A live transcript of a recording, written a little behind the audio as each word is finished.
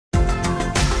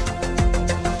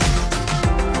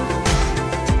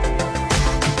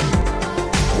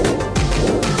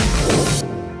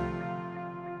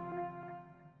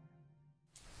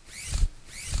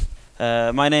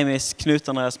My name is Knut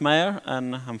Andreas Meyer,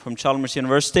 and I'm from Chalmers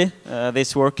University.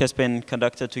 This work has been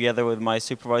conducted together with my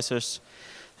supervisors,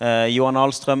 Johan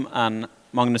Ahlström and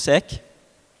Magnus.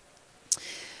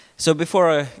 So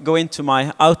before I go into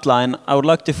my outline, I would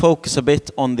like to focus a bit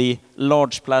on the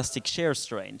large plastic shear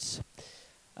strains.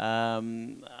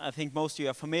 I think most of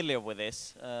you are familiar with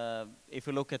this. If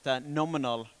you look at that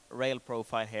nominal rail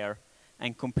profile here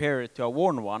and compare it to a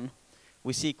worn one,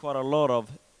 we see quite a lot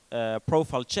of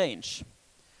profile change.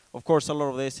 Of course, a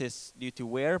lot of this is due to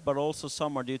wear, but also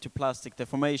some are due to plastic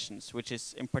deformations, which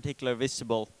is in particular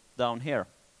visible down here.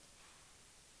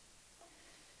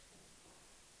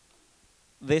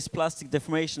 These plastic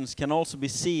deformations can also be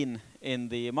seen in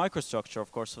the microstructure,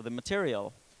 of course, of the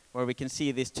material, where we can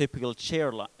see these typical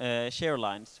shear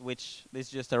lines, which this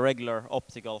is just a regular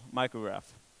optical micrograph.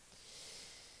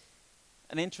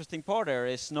 An interesting part there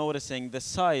is noticing the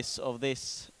size of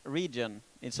this region.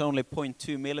 It's only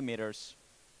 0.2 millimeters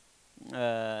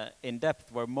in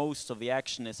depth, where most of the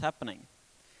action is happening.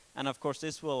 And of course,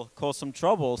 this will cause some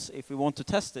troubles if we want to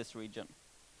test this region.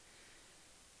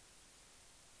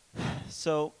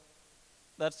 So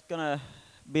that's gonna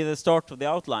be the start of the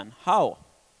outline. How?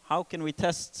 How can we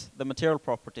test the material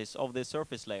properties of this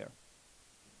surface layer?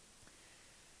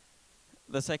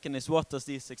 The second is, what does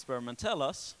this experiment tell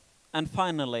us? And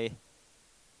finally,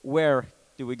 where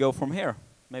do we go from here?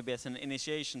 Maybe as an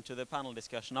initiation to the panel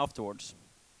discussion afterwards.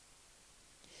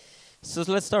 So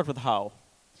let's start with how.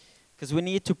 Because we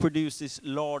need to produce these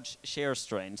large shear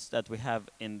strains that we have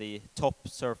in the top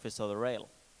surface of the rail.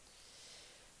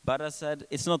 But as I said,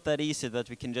 it's not that easy that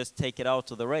we can just take it out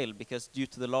of the rail, because due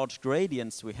to the large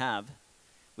gradients we have,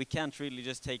 we can't really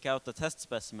just take out the test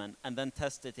specimen and then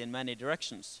test it in many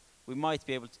directions. We might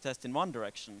be able to test in one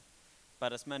direction,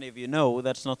 but as many of you know,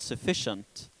 that's not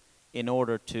sufficient in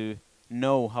order to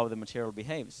know how the material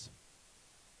behaves.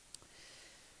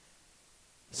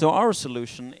 So our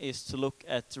solution is to look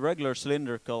at regular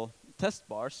cylindrical test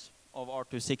bars of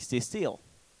R260 steel.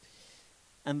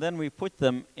 And then we put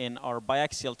them in our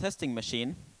biaxial testing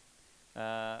machine.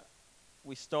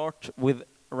 We start with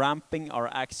ramping our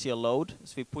axial load.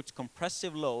 So we put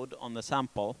compressive load on the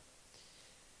sample.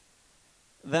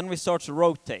 Then we start to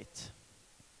rotate.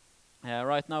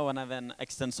 Right now when I have an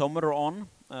extensometer on,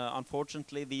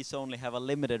 unfortunately these only have a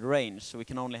limited range, so we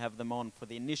can only have them on for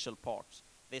the initial part.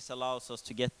 This allows us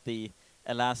to get the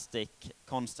elastic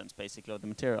constants basically of the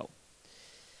material.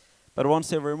 But once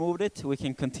they've removed it, we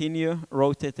can continue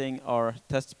rotating our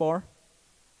test bar.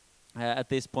 At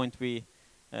this point we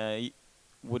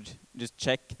would just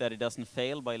check that it doesn't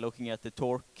fail by looking at the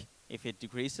torque if it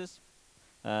decreases.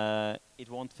 It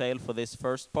won't fail for this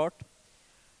first part.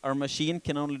 Our machine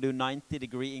can only do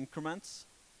 90-degree increments.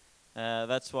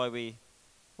 That's why we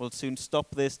will soon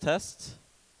stop this test.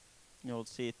 You'll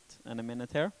see it in a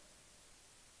minute here.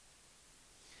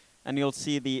 And you'll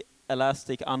see the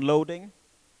elastic unloading.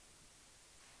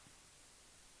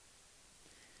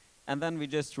 And then we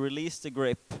just release the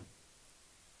grip,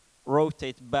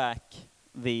 rotate back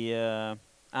the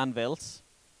anvils.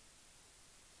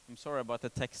 I'm sorry about the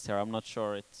text here. I'm not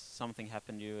sure. It's something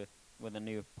happened to you with a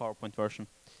new PowerPoint version.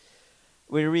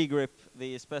 We regrip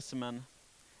the specimen,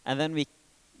 and then we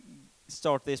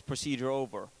start this procedure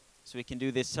over. So we can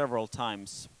do this several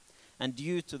times. And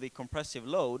due to the compressive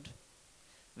load,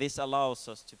 this allows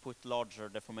us to put larger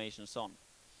deformations on.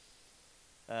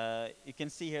 You can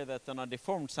see here that on a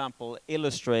deformed sample,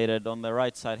 illustrated on the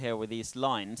right side here with these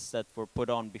lines that were put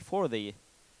on before the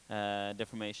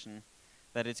deformation,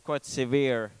 that it's quite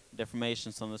severe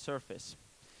deformations on the surface.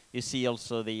 You see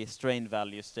also the strain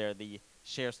values there, the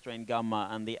shear strain gamma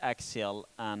and the axial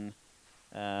and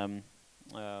the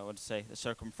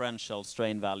circumferential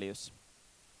strain values.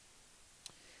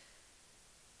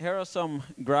 Here are some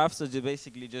graphs that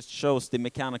basically just shows the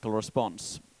mechanical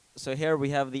response. So here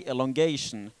we have the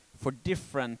elongation for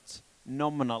different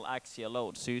nominal axial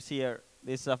loads. So you see here,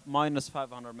 this is a minus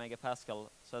 500 megapascal,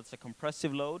 so that's a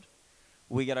compressive load.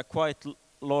 We get a quite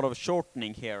lot of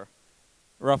shortening here,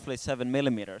 roughly 7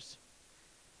 millimeters.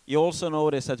 You also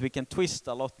notice that we can twist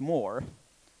a lot more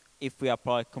if we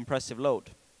apply compressive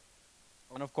load.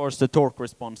 And of course the torque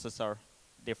responses are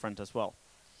different as well.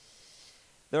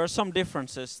 There are some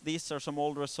differences. These are some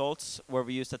old results where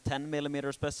we used a 10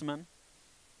 millimeter specimen.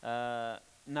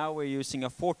 Now we're using a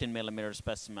 14 millimeter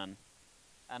specimen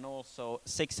and also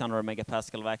 600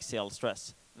 megapascal of axial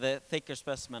stress. The thicker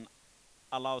specimen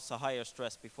allows a higher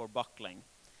stress before buckling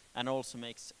and also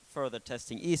makes further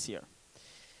testing easier.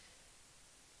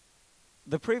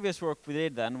 The previous work we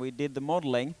did then, we did the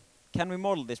modeling. Can we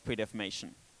model this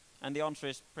pre-deformation? And the answer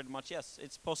is pretty much yes.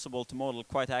 It's possible to model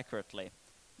quite accurately.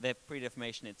 the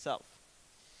pre-deformation itself.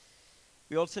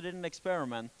 We also did an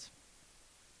experiment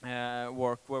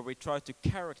work where we tried to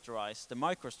characterize the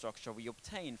microstructure we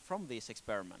obtained from these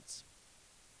experiments.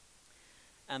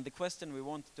 And the question we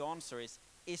wanted to answer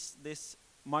is this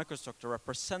microstructure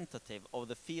representative of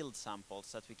the field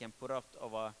samples that we can put out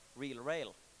of a real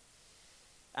rail?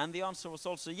 And the answer was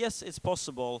also yes, it's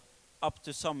possible up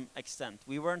to some extent.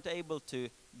 We weren't able to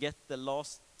get the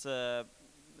last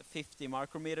 50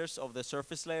 micrometers of the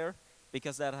surface layer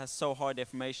because that has so high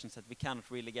deformations that we cannot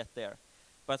really get there.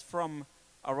 But from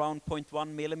around 0.1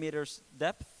 millimeters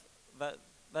depth,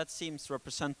 that seems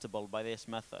representable by this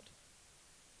method.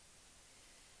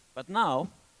 But now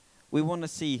we want to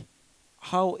see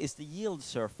how is the yield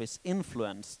surface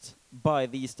influenced by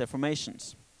these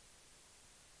deformations.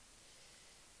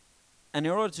 And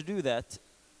in order to do that,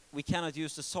 we cannot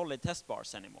use the solid test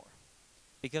bars anymore,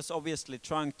 because obviously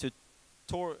trying to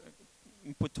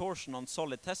put torsion on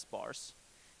solid test bars,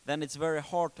 then it's very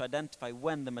hard to identify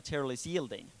when the material is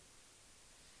yielding,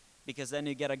 because then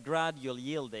you get a gradual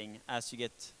yielding as you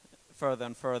get further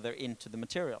and further into the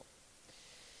material.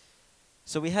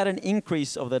 So we had an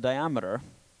increase of the diameter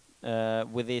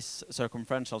with this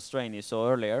circumferential strain you saw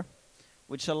earlier,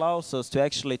 which allows us to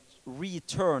actually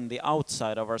return the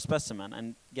outside of our specimen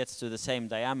and gets to the same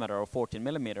diameter of 14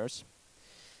 millimeters.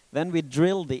 Then we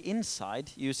drill the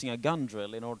inside using a gun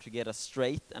drill in order to get a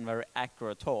straight and very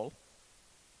accurate hole.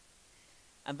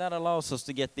 And that allows us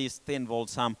to get these thin-walled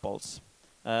samples.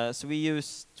 So we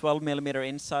use 12 millimeter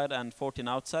inside and 14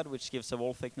 outside, which gives a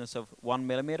wall thickness of 1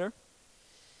 millimeter.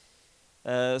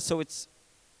 So it's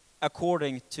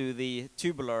according to the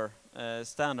tubular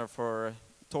standard for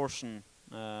torsion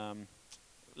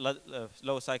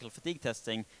low cycle fatigue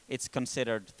testing, it's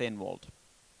considered thin-walled.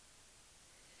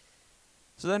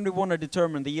 So then we want to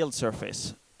determine the yield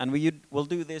surface, and we will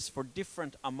do this for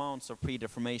different amounts of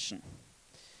pre-deformation.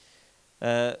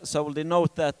 So we'll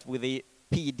denote that with the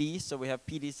PD, so we have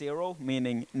PD0,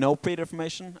 meaning no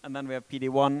pre-deformation, and then we have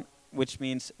PD1, which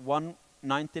means 1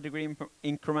 90-degree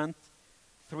increment,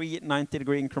 3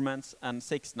 90-degree increments, and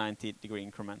 6 90-degree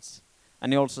increments.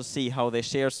 And you also see how the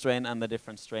shear strain and the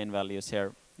different strain values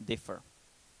here differ.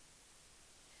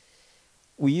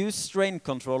 We use strain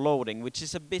control loading, which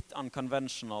is a bit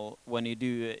unconventional when you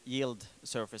do yield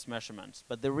surface measurements.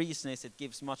 But the reason is it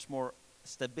gives much more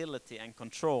stability and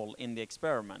control in the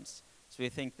experiments. So we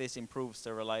think this improves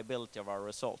the reliability of our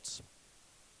results.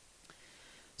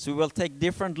 So we will take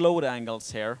different load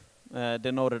angles here,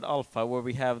 denoted alpha, where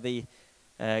we have the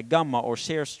gamma or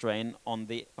shear strain on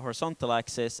the horizontal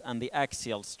axis and the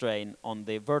axial strain on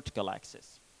the vertical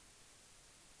axis.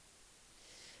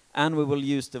 And we will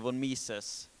use the von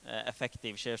Mises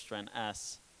effective shear strain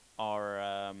as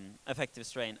our effective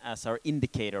strain as our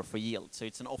indicator for yield. So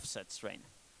it's an offset strain.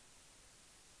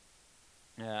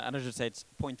 And I should say it's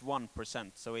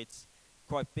 0.1%. So it's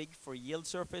quite big for yield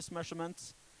surface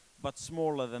measurements, but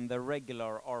smaller than the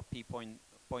regular RP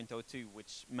 0.02,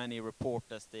 which many report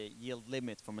as the yield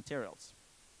limit for materials.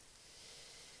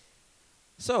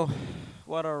 So,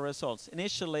 what are our results?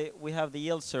 Initially, we have the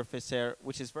yield surface here,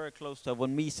 which is very close to a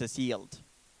von Mises yield.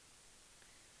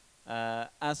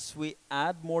 As we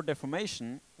add more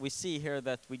deformation, we see here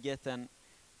that we get an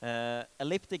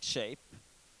elliptic shape.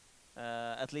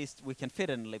 At least we can fit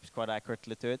an ellipse quite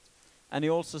accurately to it. And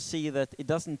you also see that it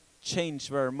doesn't change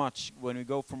very much when we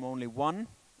go from only 1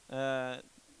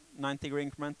 90-degree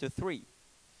increment to 3.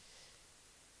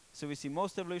 So we see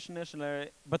most evolutionary,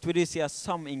 but we do see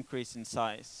some increase in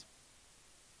size.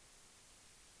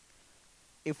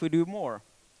 If we do more,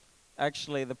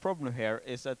 actually the problem here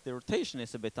is that the rotation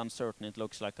is a bit uncertain, it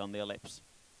looks like on the ellipse.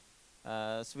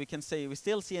 So we can say we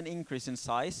still see an increase in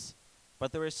size,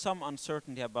 but there is some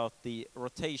uncertainty about the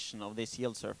rotation of this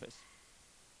yield surface.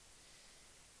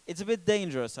 It's a bit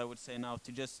dangerous, I would say now,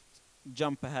 to just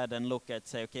jump ahead and look at,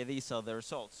 say, okay, these are the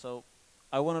results. So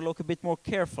I want to look a bit more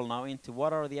careful now into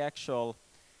what are the actual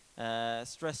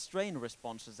stress-strain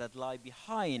responses that lie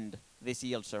behind this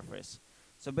yield surface.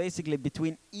 So basically,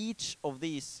 between each of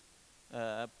these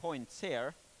points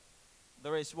here,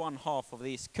 there is 1/2 of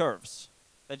these curves.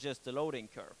 That's just the loading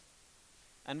curve.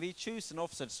 And we choose an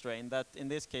offset strain that, in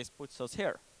this case, puts us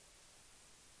here.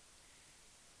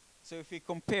 So if we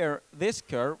compare this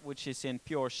curve, which is in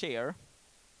pure shear,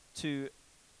 to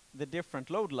the different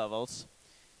load levels,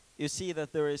 you see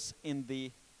that there is, in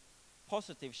the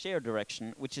positive shear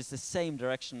direction, which is the same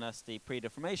direction as the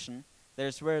pre-deformation,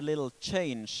 there's very little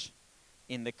change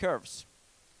in the curves.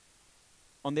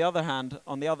 On the other hand,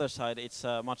 on the other side, it's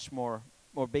a much more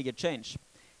bigger change.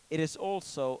 It is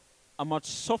also a much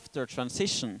softer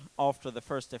transition after the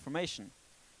first deformation,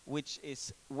 which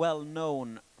is well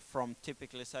known from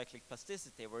typically cyclic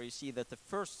plasticity, where you see that the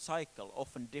first cycle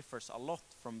often differs a lot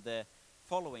from the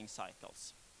following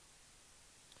cycles.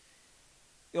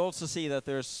 You also see that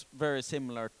there's very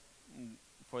similar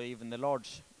for even the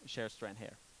large shear strain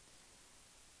here.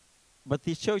 But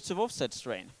the choice of offset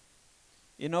strain,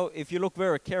 you know, if you look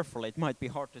very carefully, it might be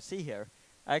hard to see here.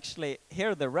 Actually,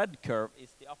 here the red curve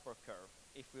is the upper curve,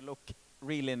 if we look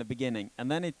really in the beginning,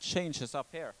 and then it changes up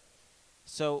here.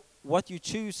 So what you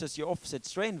choose as your offset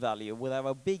strain value will have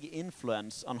a big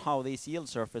influence on how this yield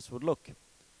surface would look.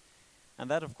 And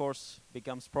that, of course,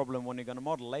 becomes a problem when you're going to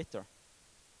model later.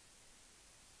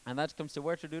 And that comes to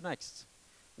where to do next.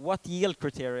 What yield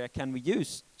criteria can we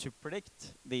use to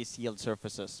predict these yield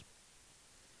surfaces?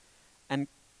 And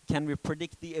can we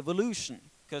predict the evolution?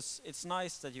 Because it's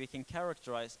nice that we can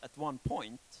characterize at one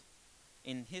point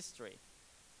in history.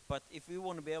 But if we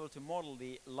want to be able to model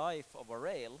the life of a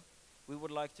rail, we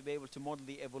would like to be able to model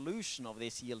the evolution of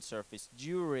this yield surface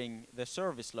during the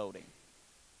service loading.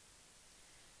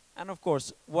 And of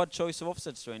course, what choice of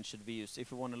offset strain should we use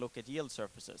if we want to look at yield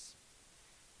surfaces?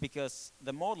 Because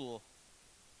the model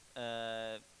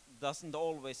doesn't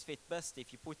always fit best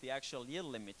if you put the actual yield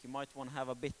limit. You might want to have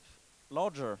a bit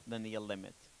larger than the yield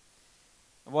limit.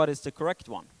 What is the correct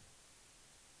one?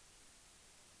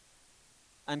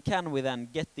 And can we then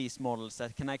get these models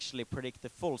that can actually predict the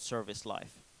full service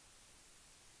life?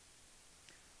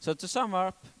 So to sum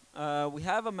up, we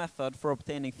have a method for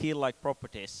obtaining field-like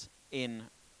properties in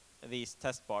these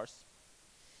test bars.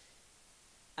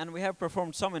 And we have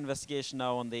performed some investigation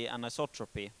now on the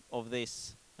anisotropy of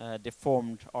this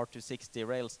deformed R260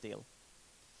 rail steel.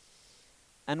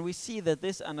 And we see that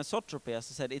this anisotropy, as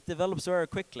I said, it develops very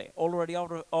quickly. Already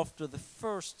after the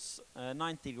first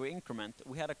 90-degree increment,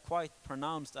 we had a quite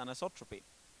pronounced anisotropy.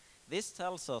 This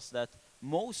tells us that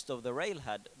most of the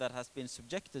railhead that has been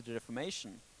subjected to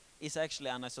deformation is actually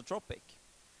anisotropic.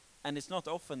 And it's not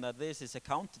often that this is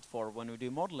accounted for when we do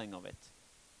modeling of it.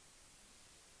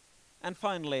 And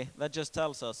finally, that just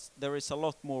tells us there is a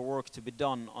lot more work to be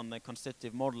done on the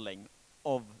constitutive modeling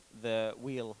of the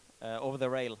wheel, of the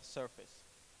rail surface.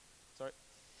 Sorry.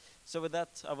 So with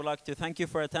that, I would like to thank you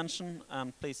for your attention,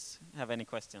 and please have any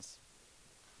questions.